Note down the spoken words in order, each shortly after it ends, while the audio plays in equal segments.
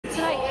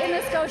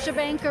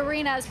Scotiabank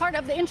Arena as part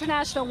of the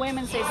International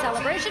Women's Day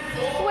celebration,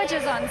 which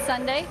is on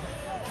Sunday.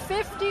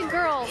 50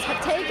 girls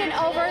have taken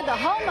over the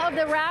home of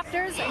the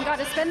Raptors and got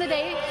to spend the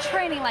day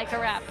training like a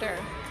Raptor.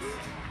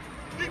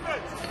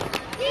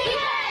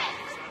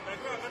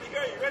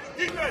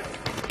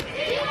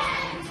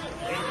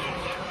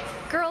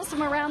 Girls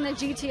from around the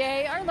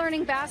GTA are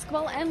learning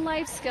basketball and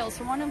life skills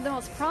from one of the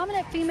most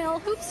prominent female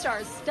hoop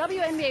stars,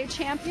 WNBA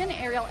champion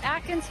Ariel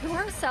Atkins, who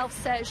herself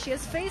says she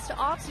has faced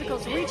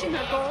obstacles reaching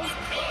her goals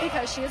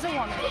because she is a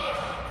woman.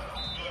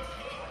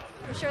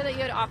 I'm sure that you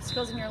had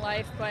obstacles in your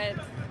life, but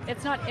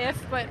it's not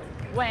if, but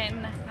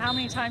when. How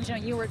many times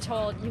you were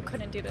told you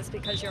couldn't do this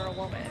because you're a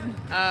woman?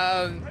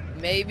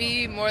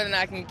 Maybe more than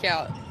I can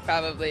count,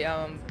 probably.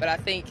 But I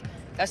think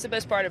that's the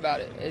best part about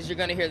it, is you're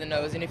going to hear the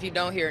no's. And if you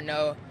don't hear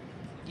no,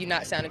 you're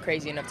not sounding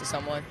crazy enough to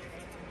someone.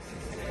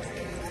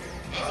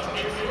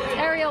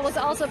 Ariel was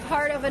also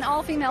part of an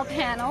all-female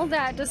panel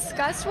that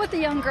discussed with the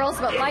young girls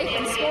about life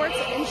and sports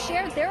and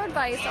shared their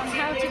advice on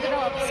how to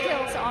develop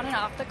skills on and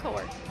off the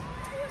court.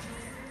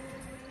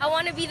 I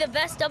want to be the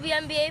best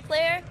WNBA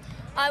player.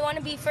 I want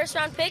to be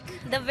first-round pick,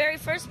 the very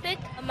first pick.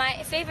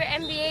 My favorite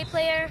NBA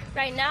player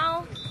right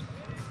now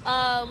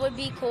would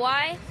be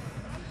Kawhi.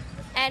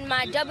 And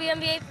my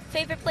WNBA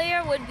favorite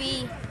player would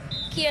be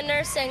Kia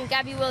Nurse and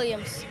Gabby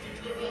Williams.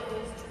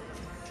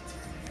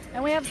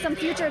 And we have some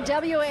future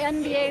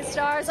WNBA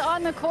stars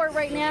on the court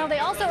right now. They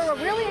also are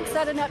really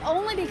excited, not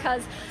only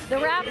because the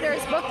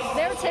Raptors booked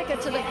their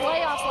ticket to the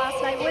playoffs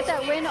last night with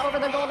that win over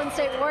the Golden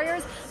State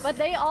Warriors, but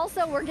they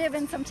also were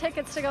given some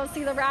tickets to go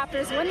see the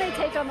Raptors when they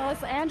take on the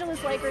Los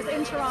Angeles Lakers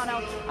in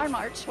Toronto on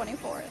March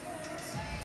 24th.